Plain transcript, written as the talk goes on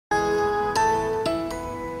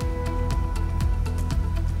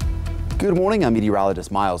Good morning, I'm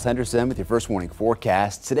meteorologist Miles Henderson with your first morning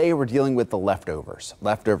forecast. Today we're dealing with the leftovers.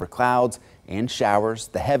 Leftover clouds and showers.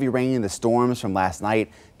 The heavy rain and the storms from last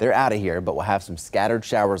night, they're out of here, but we'll have some scattered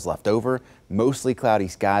showers left over. Mostly cloudy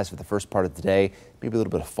skies for the first part of the day. Maybe a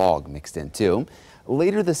little bit of fog mixed in too.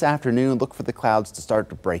 Later this afternoon, look for the clouds to start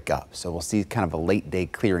to break up. So we'll see kind of a late day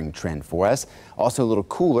clearing trend for us. Also a little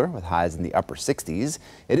cooler with highs in the upper 60s.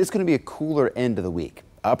 It is going to be a cooler end of the week.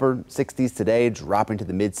 Upper 60s today, dropping to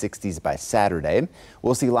the mid 60s by Saturday.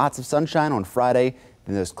 We'll see lots of sunshine on Friday.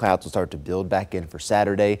 Then those clouds will start to build back in for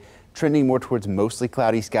Saturday, trending more towards mostly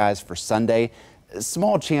cloudy skies for Sunday. A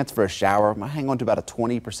small chance for a shower. Might hang on to about a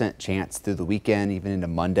 20% chance through the weekend, even into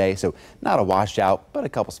Monday. So not a washout, but a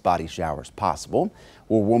couple spotty showers possible.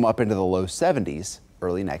 We'll warm up into the low 70s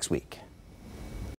early next week.